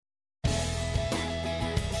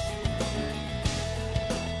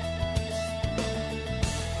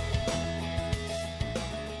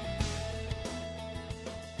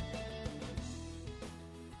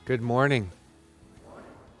Good morning.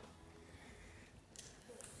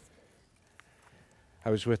 I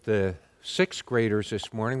was with the sixth graders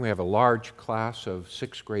this morning. We have a large class of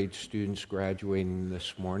sixth grade students graduating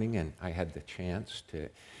this morning, and I had the chance to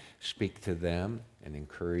speak to them and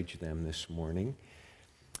encourage them this morning.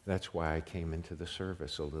 That's why I came into the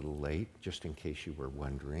service a little late, just in case you were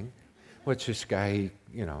wondering. What's this guy,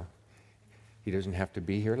 he doesn't have to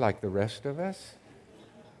be here like the rest of us?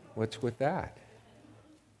 What's with that?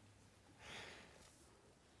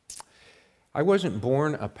 I wasn't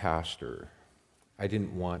born a pastor. I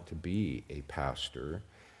didn't want to be a pastor.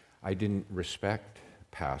 I didn't respect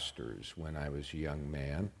pastors when I was a young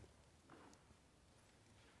man.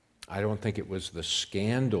 I don't think it was the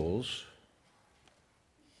scandals,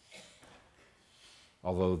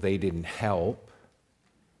 although they didn't help.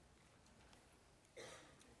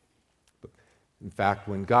 In fact,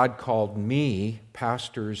 when God called me,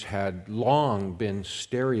 pastors had long been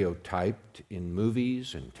stereotyped in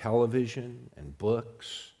movies and television and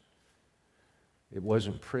books. It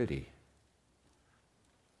wasn't pretty.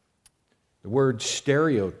 The word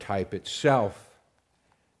stereotype itself,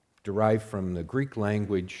 derived from the Greek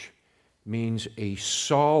language, means a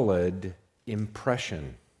solid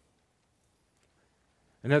impression.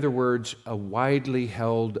 In other words, a widely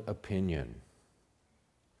held opinion.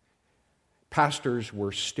 Pastors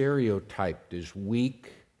were stereotyped as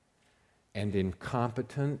weak and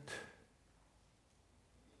incompetent,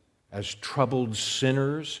 as troubled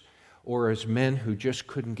sinners, or as men who just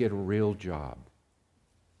couldn't get a real job.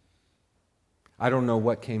 I don't know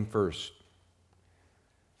what came first.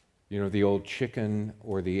 The old chicken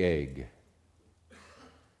or the egg.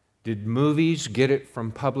 Did movies get it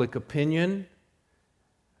from public opinion?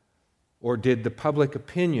 Or did the public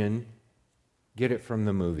opinion get it from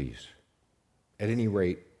the movies? At any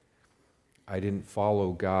rate, I didn't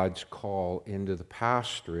follow God's call into the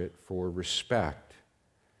pastorate for respect,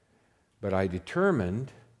 but I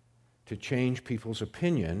determined to change people's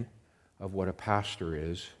opinion of what a pastor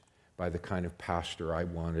is by the kind of pastor I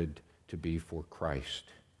wanted to be for Christ.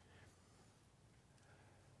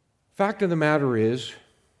 Fact of the matter is,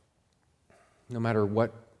 no matter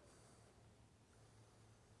what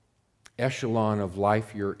echelon of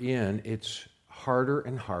life you're in, it's harder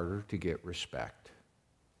and harder to get respect.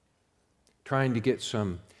 Trying to get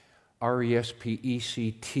some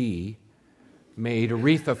RESPECT made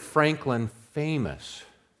Aretha Franklin famous.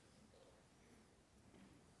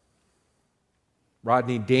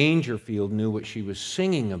 Rodney Dangerfield knew what she was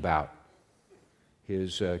singing about.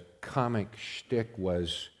 His comic shtick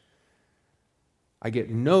was, "I get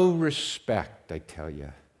no respect, I tell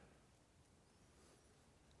you."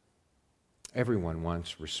 Everyone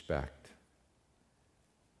wants respect.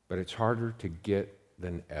 But it's harder to get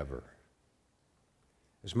than ever.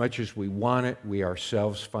 As much as we want it, we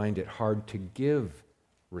ourselves find it hard to give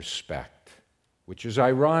respect, which is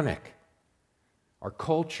ironic. Our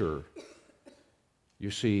culture,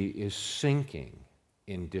 you see, is sinking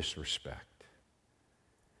in disrespect.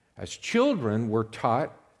 As children, we're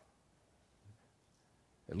taught,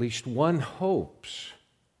 at least one hopes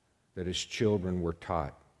that as children we're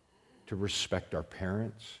taught to respect our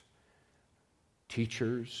parents,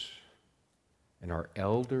 teachers, and our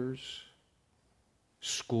elders,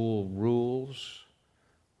 school rules,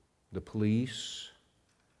 the police,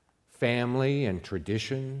 family and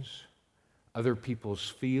traditions, other people's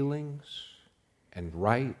feelings and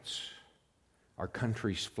rights, our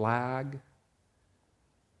country's flag,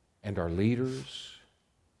 and our leaders,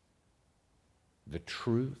 the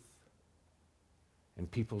truth,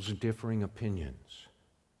 and people's differing opinions.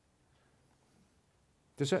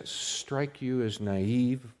 Does that strike you as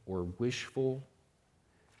naive or wishful?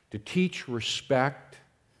 To teach respect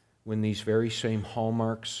when these very same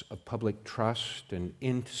hallmarks of public trust and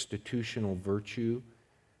institutional virtue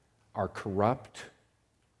are corrupt,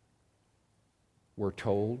 we're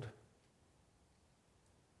told?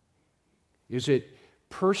 Is it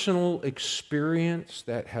personal experience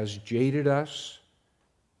that has jaded us?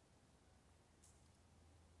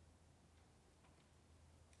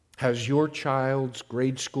 Has your child's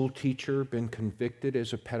grade school teacher been convicted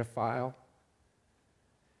as a pedophile?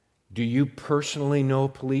 Do you personally know a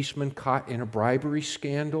policeman caught in a bribery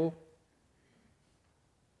scandal?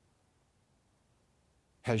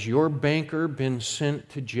 Has your banker been sent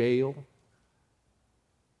to jail?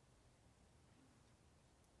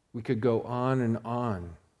 We could go on and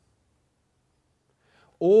on.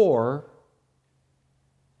 Or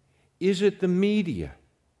is it the media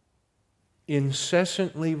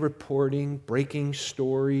incessantly reporting, breaking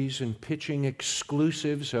stories, and pitching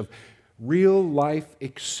exclusives of real-life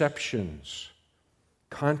exceptions,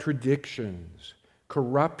 contradictions,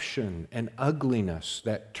 corruption, and ugliness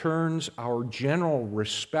that turns our general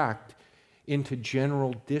respect into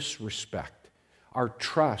general disrespect, our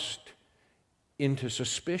trust into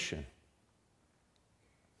suspicion.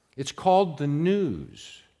 It's called the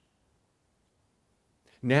news.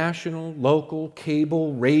 National, local,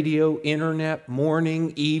 cable, radio, internet,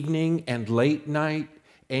 morning, evening, and late night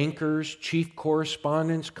anchors, chief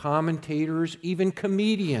correspondents, commentators, even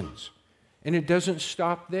comedians. And it doesn't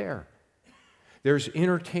stop there. There's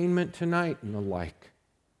Entertainment Tonight and the like.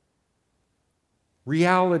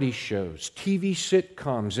 Reality shows, TV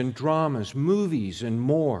sitcoms and dramas, movies and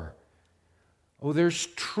more. Oh, there's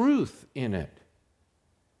truth in it.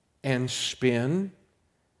 And spin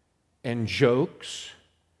and jokes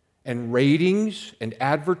and ratings and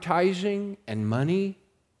advertising and money.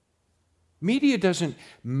 Media doesn't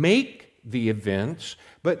make the events,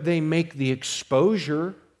 but they make the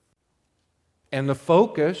exposure and the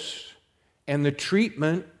focus and the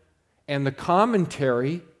treatment and the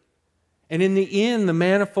commentary, and in the end, the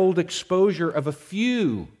manifold exposure of a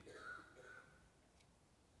few.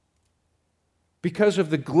 Because of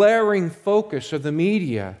the glaring focus of the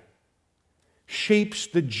media, shapes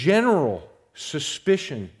the general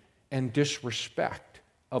suspicion and disrespect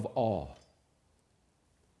of all.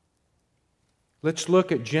 Let's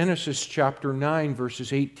look at Genesis chapter 9,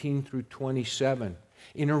 verses 18 through 27.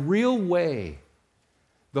 In a real way,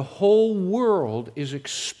 the whole world is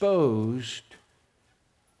exposed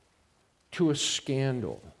to a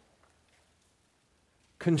scandal.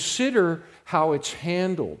 Consider how it's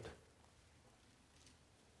handled.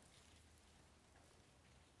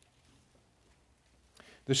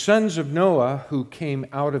 The sons of Noah who came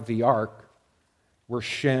out of the ark were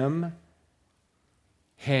Shem,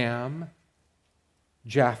 Ham,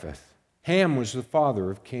 Japheth. Ham was the father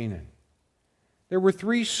of Canaan. There were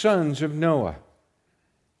 3 sons of Noah,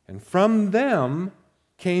 and from them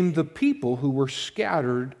came the people who were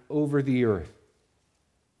scattered over the earth.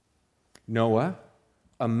 Noah,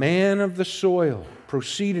 a man of the soil,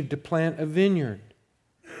 proceeded to plant a vineyard.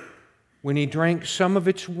 When he drank some of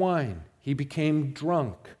its wine, he became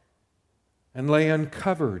drunk and lay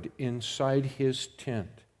uncovered inside his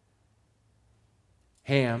tent.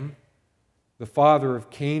 Ham, the father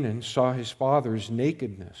of Canaan, saw his father's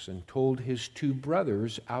nakedness and told his 2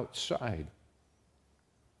 brothers outside.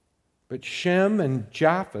 But Shem and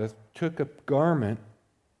Japheth took a garment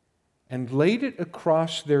and laid it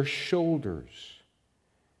across their shoulders.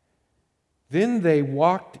 Then they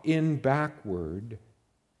walked in backward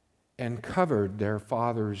and covered their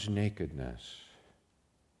father's nakedness.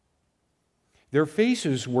 Their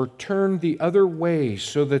faces were turned the other way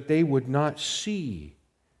so that they would not see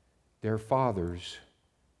their father's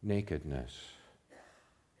nakedness.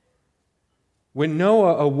 When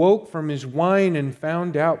Noah awoke from his wine and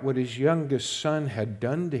found out what his youngest son had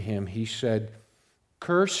done to him, he said,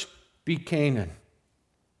 "Cursed be Canaan.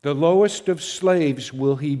 The lowest of slaves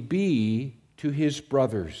will he be to his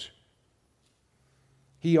brothers."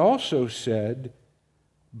 He also said,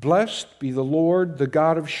 "Blessed be the Lord, the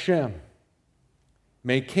God of Shem.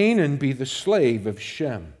 May Canaan be the slave of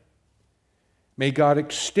Shem. May God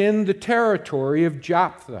extend the territory of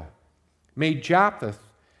Japheth. May Japheth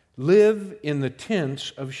live in the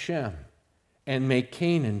tents of Shem, and may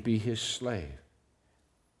Canaan be his slave."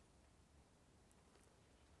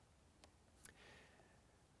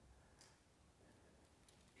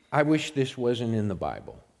 I wish this wasn't in the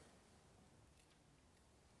Bible.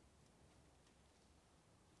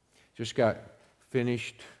 Just got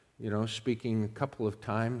finished, speaking a couple of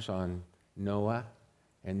times on Noah,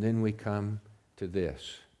 and then we come to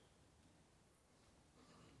this.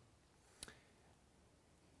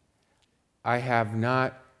 I have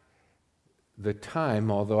not the time,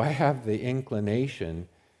 although I have the inclination,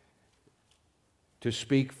 to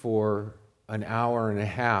speak for an hour and a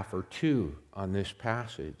half or 2 on this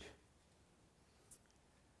passage.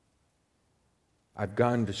 I've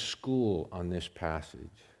gone to school on this passage.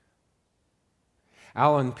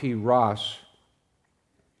 Alan P. Ross,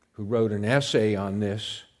 who wrote an essay on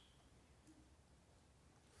this,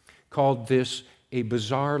 called this a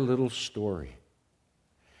bizarre little story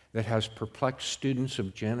that has perplexed students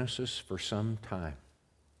of Genesis for some time.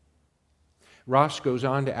 Ross goes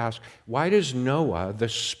on to ask, why does Noah, the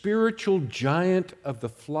spiritual giant of the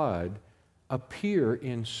flood, appear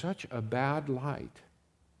in such a bad light?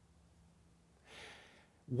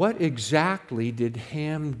 What exactly did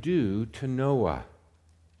Ham do to Noah?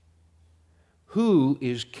 Who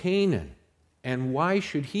is Canaan, and why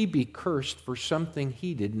should he be cursed for something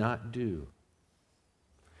he did not do?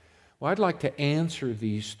 Well, I'd like to answer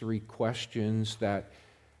these 3 questions that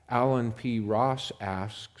Alan P. Ross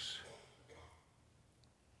asks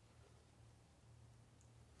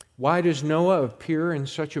Why does Noah appear in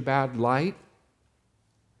such a bad light?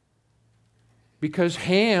 Because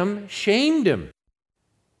Ham shamed him.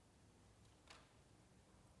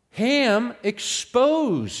 Ham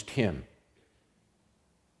exposed him.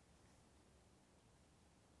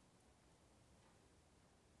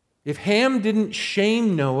 If Ham didn't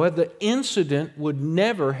shame Noah, the incident would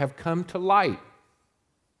never have come to light.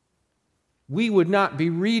 We would not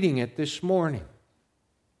be reading it this morning.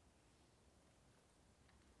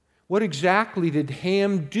 What exactly did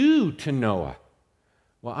Ham do to Noah?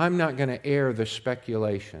 Well, I'm not going to air the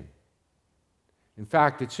speculation. In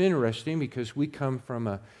fact, it's interesting because we come from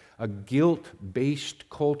a guilt-based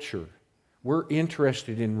culture. We're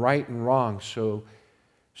interested in right and wrong, so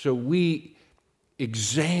we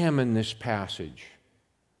examine this passage,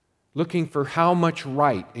 looking for how much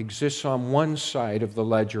right exists on one side of the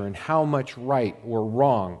ledger and how much right or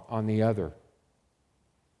wrong on the other.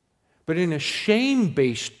 But in a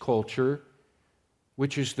shame-based culture,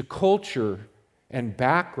 which is the culture and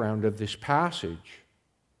background of this passage,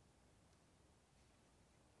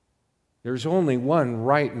 there's only one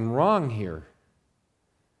right and wrong here.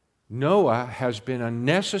 Noah has been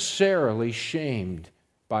unnecessarily shamed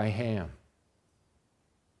by Ham.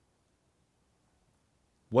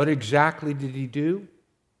 What exactly did he do?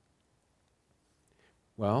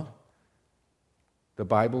 Well, the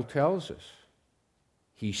Bible tells us.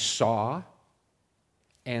 He saw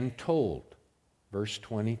and told. Verse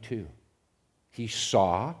 22. He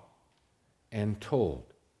saw and told.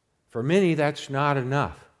 For many, that's not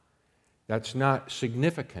enough. That's not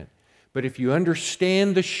significant. But if you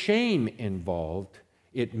understand the shame involved,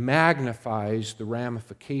 it magnifies the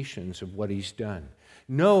ramifications of what he's done.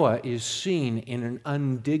 Noah is seen in an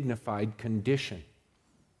undignified condition.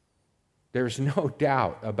 There's no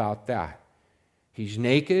doubt about that. He's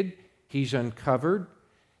naked, he's uncovered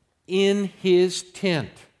in his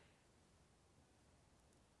tent.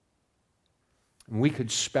 And we could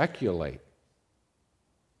speculate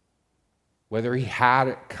whether he had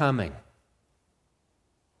it coming,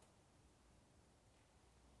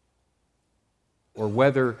 or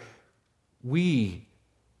whether we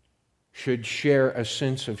should share a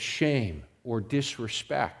sense of shame or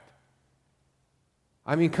disrespect.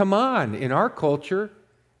 I mean, come on, in our culture,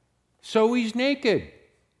 so he's naked.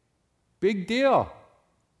 Big deal.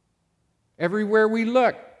 Everywhere we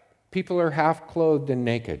look, people are half clothed and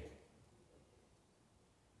naked.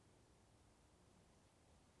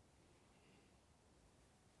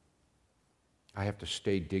 I have to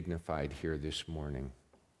stay dignified here this morning.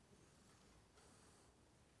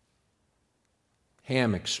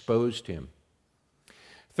 Ham exposed him.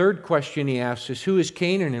 Third question he asks is, who is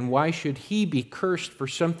Canaan and why should he be cursed for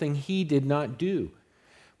something he did not do?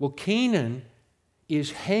 Well, Canaan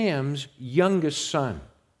is Ham's youngest son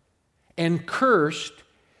and cursed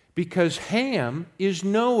because Ham is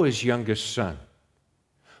Noah's youngest son,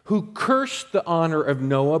 who cursed the honor of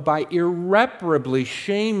Noah by irreparably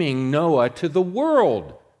shaming Noah to the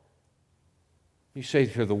world. You say,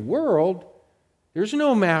 to the world? There's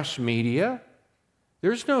no mass media.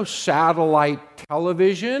 There's no satellite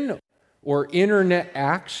television or internet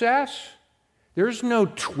access. There's no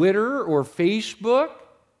Twitter or Facebook.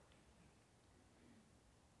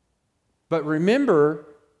 But remember,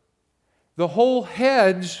 the whole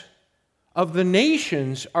heads of the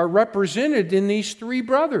nations are represented in these three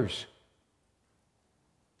brothers.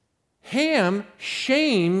 Ham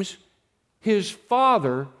shames his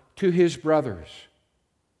father to his brothers.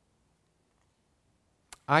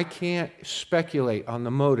 I can't speculate on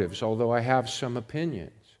the motives, although I have some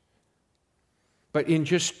opinions. But in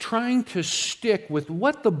just trying to stick with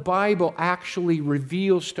what the Bible actually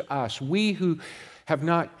reveals to us, we who have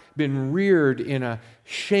not been reared in a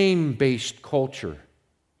shame-based culture.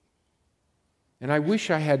 And I wish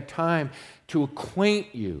I had time to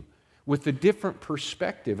acquaint you with the different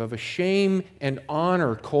perspective of a shame and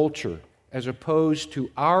honor culture as opposed to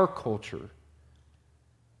our culture.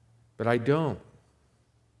 But I don't.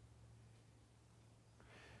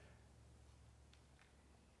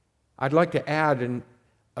 I'd like to add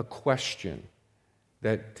a question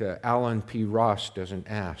that Alan P. Ross doesn't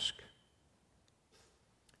ask.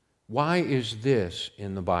 Why is this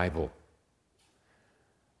in the Bible?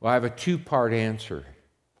 Well, I have a two-part answer.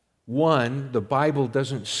 One, the Bible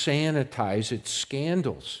doesn't sanitize its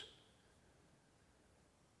scandals.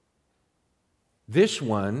 This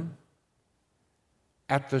one,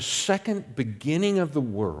 at the second beginning of the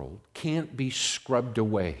world, can't be scrubbed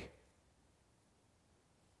away.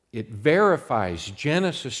 It verifies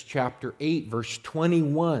Genesis chapter 8, verse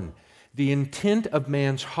 21. The intent of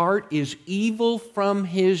man's heart is evil from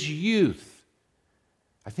his youth.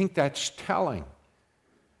 I think that's telling.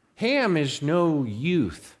 Ham is no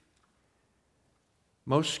youth.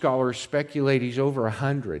 Most scholars speculate he's over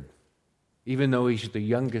 100, even though he's the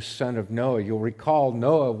youngest son of Noah. You'll recall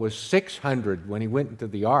Noah was 600 when he went into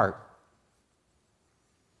the ark.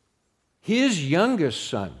 His youngest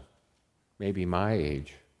son, maybe my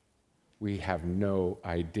age, we have no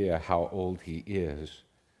idea how old he is.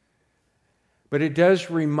 But it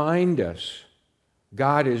does remind us,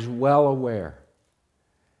 God is well aware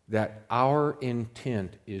that our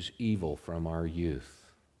intent is evil from our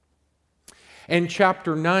youth. And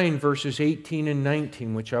chapter 9, verses 18 and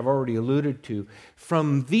 19, which I've already alluded to,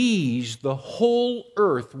 from these the whole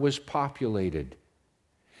earth was populated.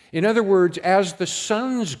 In other words, as the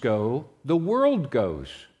sons go, the world goes.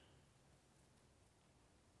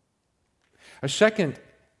 A second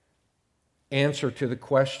answer to the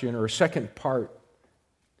question, or a second part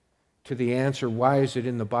to the answer, why is it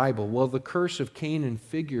in the Bible? Well, the curse of Canaan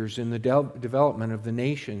figures in the development of the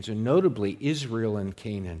nations, and notably Israel and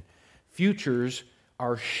Canaan. Futures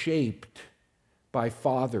are shaped by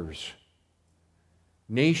fathers.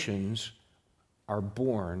 Nations are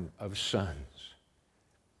born of sons.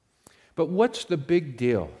 But what's the big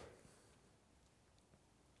deal?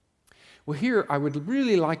 Well, here I would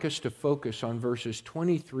really like us to focus on verses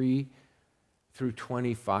 23 through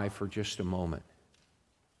 25 for just a moment.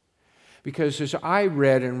 Because as I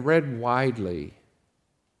read widely,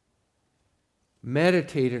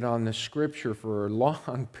 meditated on the Scripture for a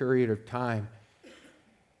long period of time,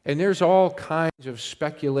 and there's all kinds of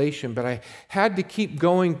speculation, but I had to keep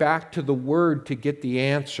going back to the Word to get the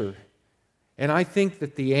answer. And I think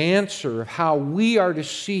that the answer of how we are to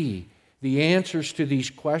see the answers to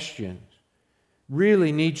these questions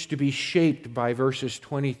really needs to be shaped by verses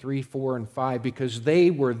 23, 4, and 5, because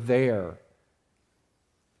they were there.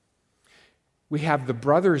 We have the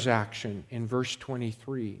brothers' action in verse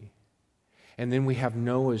 23, and then we have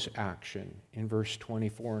Noah's action in verse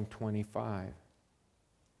 24 and 25.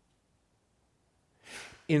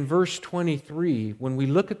 In verse 23, when we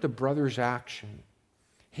look at the brothers' action,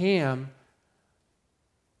 Ham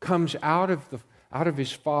comes out of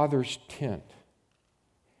his father's tent.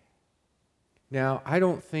 Now, I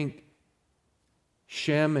don't think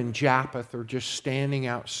Shem and Japheth are just standing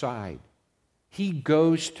outside. He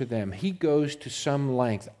goes to them. He goes to some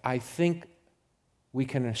length, I think we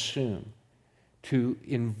can assume, to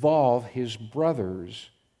involve his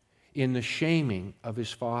brothers in the shaming of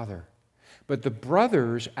his father. But the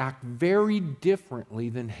brothers act very differently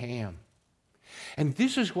than Ham. And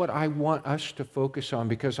this is what I want us to focus on,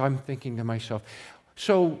 because I'm thinking to myself,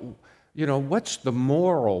 so, what's the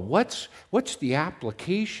moral? What's the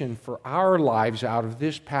application for our lives out of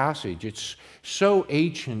this passage? It's so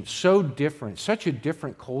ancient, so different, such a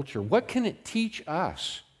different culture. What can it teach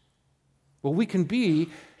us? Well, we can be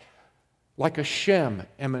like a Shem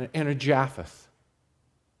and a Japheth.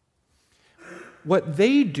 What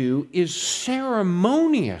they do is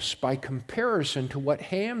ceremonious by comparison to what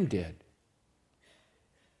Ham did.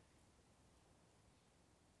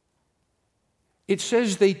 It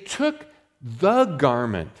says they took the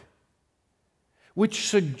garment, which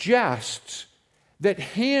suggests that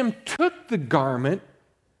Ham took the garment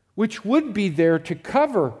which would be there to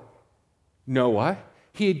cover Noah.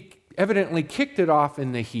 He had evidently kicked it off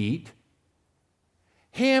in the heat.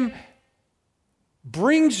 Ham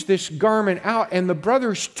brings this garment out, and the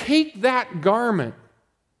brothers take that garment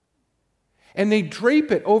and they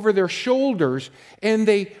drape it over their shoulders, and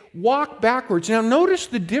they walk backwards. Now, notice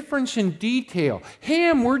the difference in detail.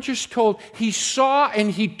 Ham, we're just told, he saw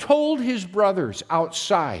and he told his brothers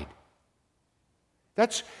outside.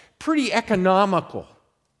 That's pretty economical.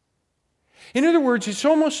 In other words, it's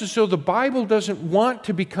almost as though the Bible doesn't want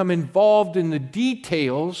to become involved in the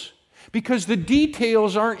details, because the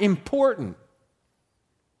details aren't important.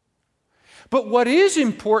 But what is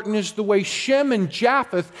important is the way Shem and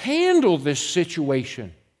Japheth handle this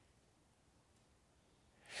situation.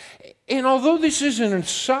 And although this is an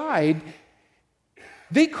aside,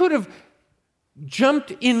 they could have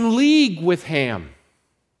jumped in league with Ham.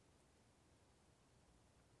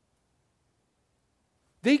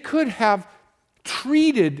 They could have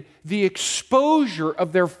treated the exposure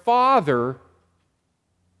of their father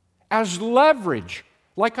as leverage.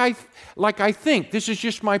 Like I think, this is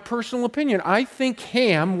just my personal opinion, I think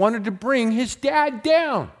Ham wanted to bring his dad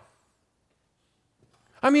down.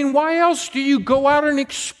 I mean, why else do you go out and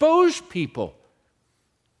expose people?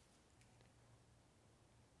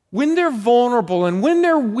 When they're vulnerable and when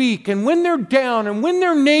they're weak and when they're down and when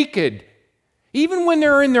they're naked, even when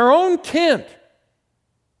they're in their own tent,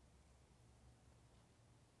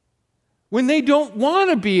 when they don't want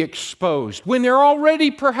to be exposed, when they're already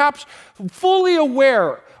perhaps fully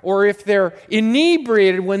aware or if they're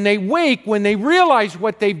inebriated, when they wake, when they realize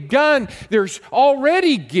what they've done, there's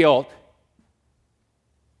already guilt.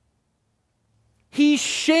 He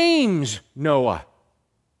shames Noah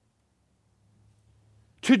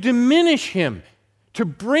to diminish him, to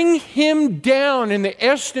bring him down in the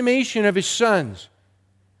estimation of his sons.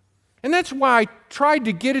 And that's why I tried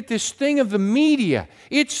to get at this thing of the media.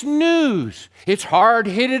 It's news. It's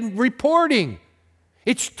hard-hitting reporting.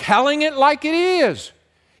 It's telling it like it is.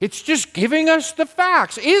 It's just giving us the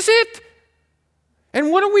facts. Is it?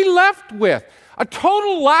 And what are we left with? A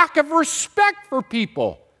total lack of respect for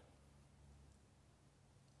people.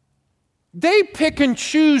 They pick and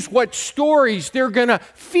choose what stories they're going to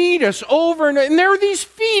feed us over, and there are these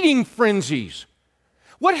feeding frenzies.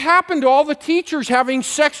 What happened to all the teachers having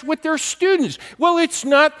sex with their students? Well, it's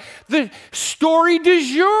not the story du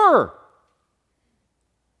jour.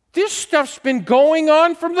 This stuff's been going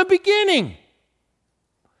on from the beginning.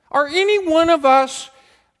 Are any one of us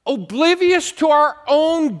oblivious to our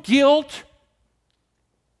own guilt?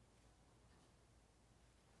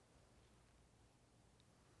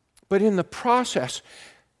 But in the process,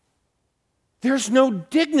 there's no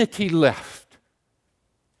dignity left.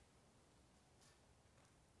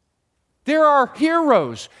 There are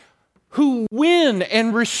heroes who win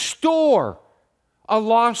and restore a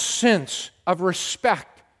lost sense of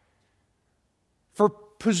respect for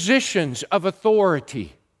positions of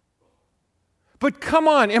authority. But come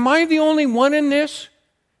on, am I the only one in this?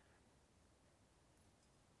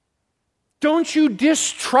 Don't you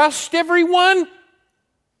distrust everyone?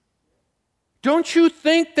 Don't you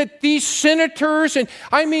think that these senators, and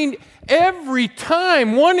I mean, every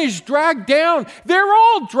time one is dragged down, they're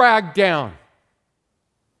all dragged down.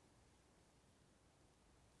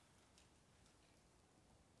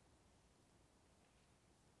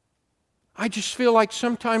 I just feel like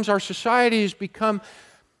sometimes our society has become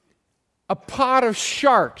a pod of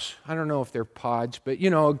sharks. I don't know if they're pods, but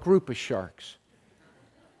a group of sharks.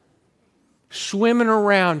 Swimming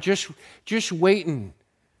around, just waiting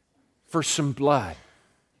for some blood.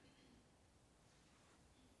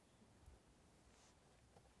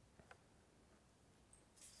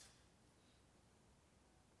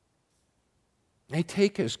 They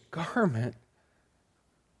take his garment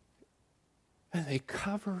and they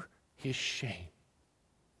cover his shame.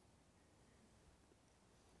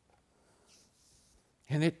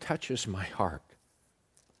 And it touches my heart.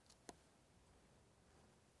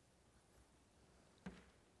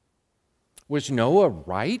 Was Noah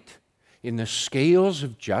right in the scales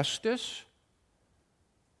of justice?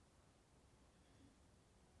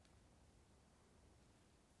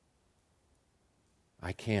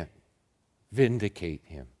 I can't vindicate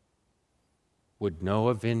him. Would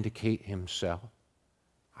Noah vindicate himself?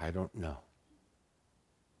 I don't know.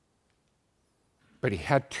 But he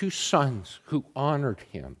had two sons who honored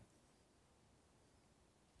him.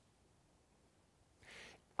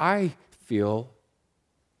 I feel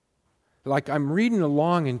like I'm reading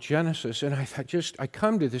along in Genesis, and I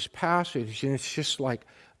come to this passage, and it's just like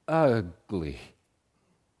ugly.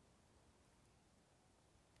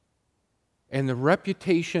 And the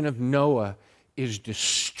reputation of Noah is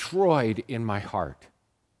destroyed in my heart.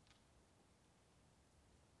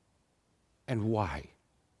 And why?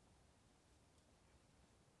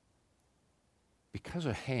 Because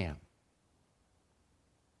of Ham.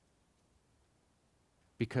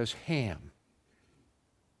 Because Ham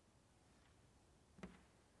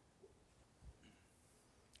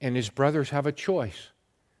and his brothers have a choice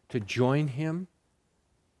to join him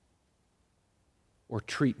or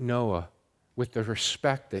treat Noah with the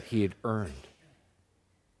respect that he had earned.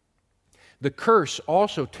 The curse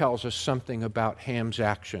also tells us something about Ham's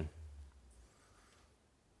action.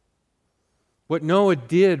 What Noah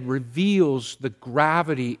did reveals the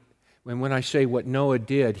gravity, and when I say what Noah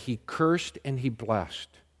did, he cursed and he blessed.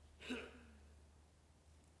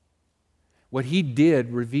 What he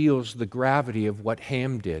did reveals the gravity of what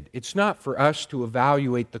Ham did. It's not for us to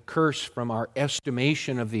evaluate the curse from our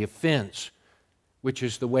estimation of the offense, which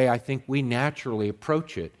is the way I think we naturally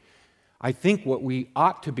approach it. I think what we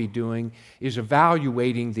ought to be doing is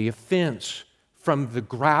evaluating the offense from the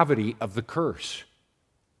gravity of the curse.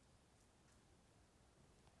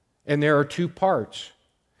 And there are two parts.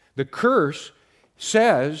 The curse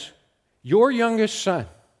says, your youngest son,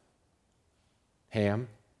 Ham,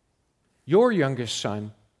 your youngest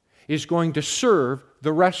son is going to serve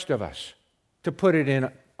the rest of us, to put it in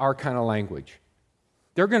our kind of language.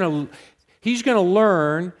 He's going to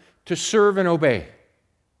learn to serve and obey,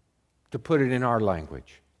 to put it in our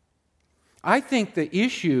language. I think the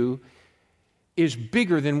issue is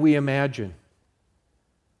bigger than we imagine.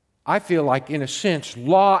 I feel like, in a sense,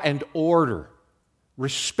 law and order,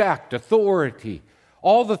 respect, authority,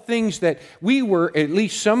 all the things that we were, at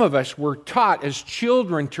least some of us, were taught as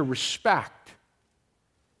children to respect.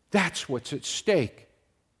 That's what's at stake,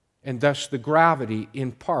 and thus the gravity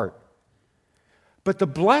in part. But the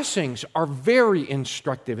blessings are very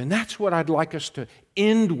instructive, and that's what I'd like us to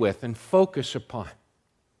end with and focus upon.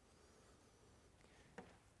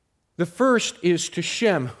 The first is to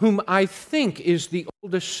Shem, whom I think is the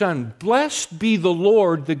oldest son. Blessed be the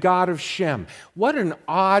Lord, the God of Shem. What an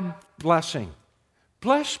odd blessing.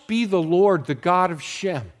 Blessed be the Lord, the God of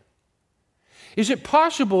Shem. Is it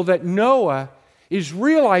possible that Noah is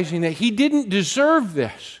realizing that he didn't deserve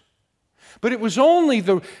this, but it was only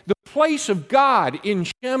the place of God in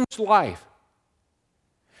Shem's life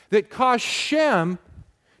that caused Shem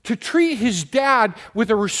to treat his dad with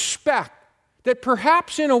a respect that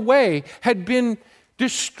perhaps in a way had been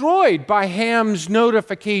destroyed by Ham's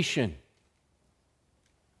notification?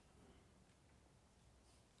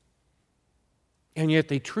 And yet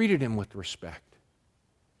they treated him with respect.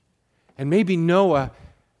 And maybe Noah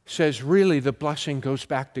says, really, the blessing goes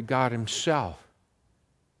back to God Himself,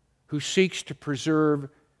 who seeks to preserve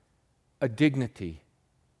a dignity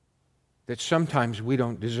that sometimes we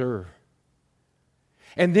don't deserve.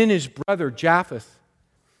 And then his brother Japheth.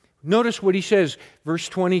 Notice what he says, verse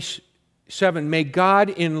 27, may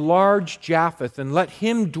God enlarge Japheth and let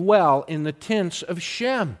him dwell in the tents of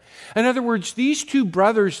Shem. In other words, these two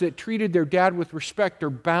brothers that treated their dad with respect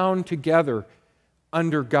are bound together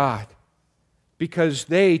under God because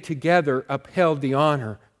they together upheld the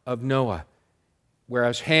honor of Noah,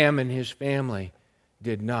 whereas Ham and his family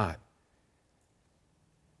did not.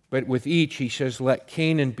 But with each, he says, let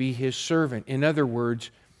Canaan be his servant. In other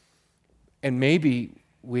words, and maybe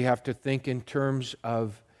we have to think in terms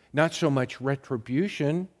of not so much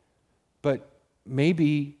retribution, but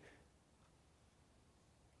maybe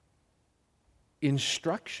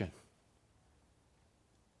instruction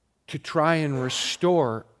to try and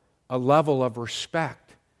restore a level of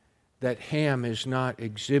respect that Ham is not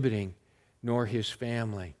exhibiting, nor his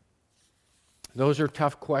family. Those are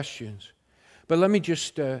tough questions. But let me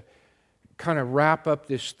just kind of wrap up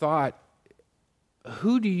this thought.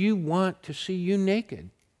 Who do you want to see you naked?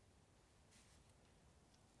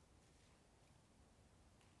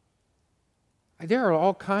 There are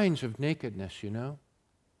all kinds of nakedness, you know.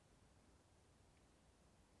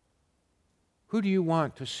 Who do you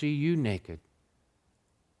want to see you naked?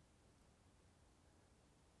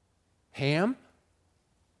 Ham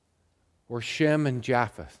or Shem and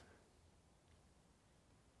Japheth?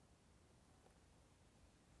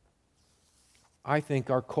 I think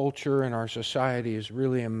our culture and our society is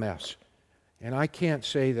really a mess. And I can't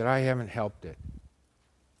say that I haven't helped it.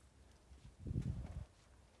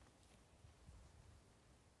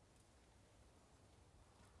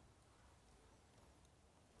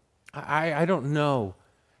 I don't know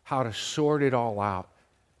how to sort it all out.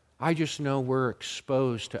 I just know we're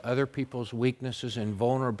exposed to other people's weaknesses and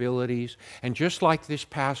vulnerabilities. And just like this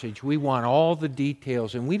passage, we want all the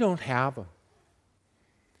details, and we don't have them.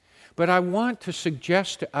 But I want to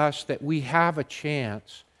suggest to us that we have a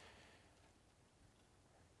chance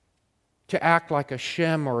to act like a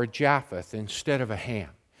Shem or a Japheth instead of a Ham.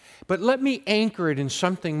 But let me anchor it in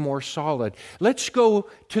something more solid. Let's go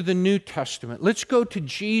to the New Testament. Let's go to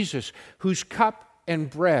Jesus, whose cup and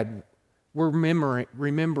bread we're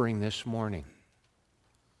remembering this morning.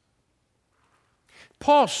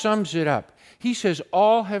 Paul sums it up. He says,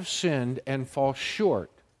 all have sinned and fall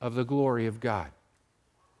short of the glory of God.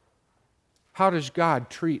 How does God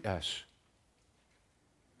treat us?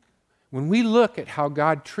 When we look at how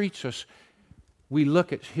God treats us, we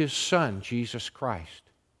look at His Son, Jesus Christ.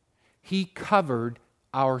 He covered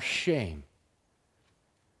our shame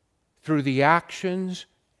through the actions,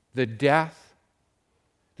 the death,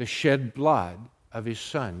 the shed blood of His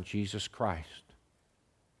Son, Jesus Christ.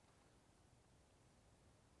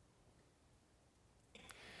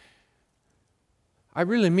 I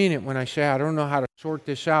really mean it when I say I don't know how to sort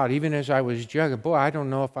this out. Even as I was juggling, boy, I don't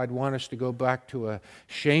know if I'd want us to go back to a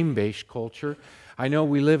shame-based culture. I know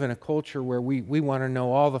we live in a culture where we want to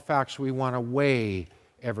know all the facts. We want to weigh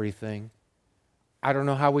everything. I don't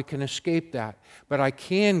know how we can escape that. But I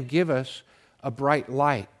can give us a bright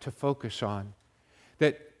light to focus on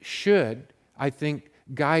that should, I think,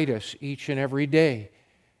 guide us each and every day.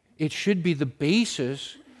 It should be the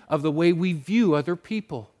basis of the way we view other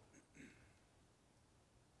people.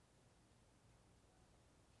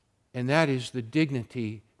 And that is the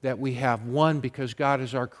dignity that we have. One, because God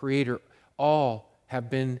is our Creator. All have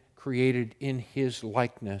been created in His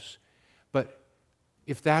likeness. But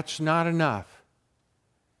if that's not enough,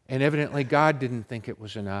 And evidently God didn't think it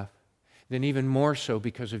was enough. Then even more so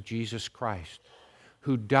because of Jesus Christ,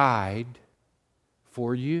 who died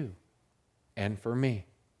for you and for me.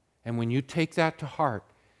 And when you take that to heart,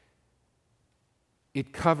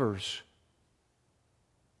 it covers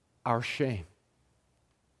our shame.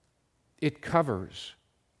 It covers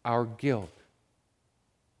our guilt.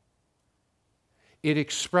 It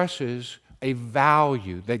expresses a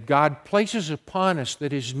value that God places upon us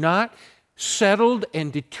that is not settled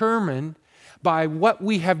and determined by what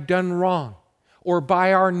we have done wrong, or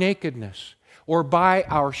by our nakedness, or by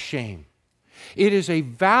our shame. It is a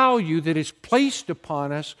value that is placed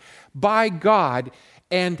upon us by God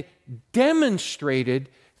and demonstrated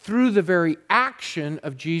through the very action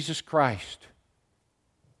of Jesus Christ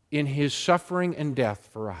in His suffering and death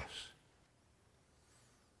for us.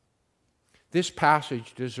 This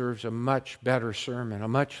passage deserves a much better sermon, a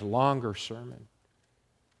much longer sermon.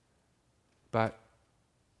 But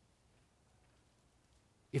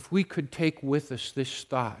if we could take with us this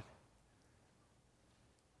thought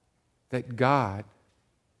that God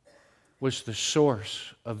was the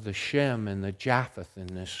source of the Shem and the Japheth in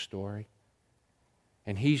this story,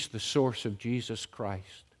 and He's the source of Jesus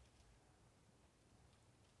Christ,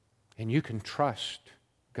 and you can trust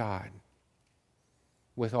God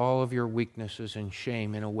with all of your weaknesses and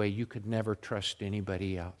shame in a way you could never trust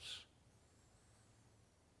anybody else.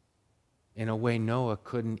 In a way Noah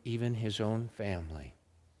couldn't, even his own family,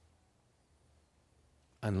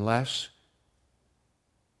 unless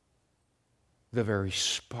the very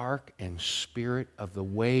spark and spirit of the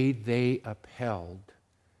way they upheld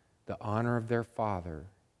the honor of their father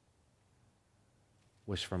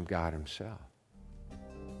was from God Himself.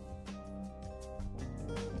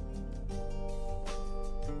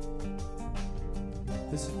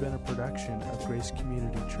 This has been a production of Grace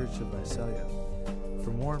Community Church of Visalia.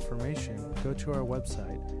 For more information, go to our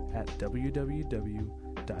website at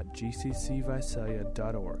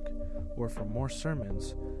www.gccvisalia.org, or for more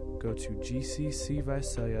sermons, go to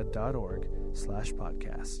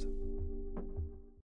gccvisalia.org/podcast.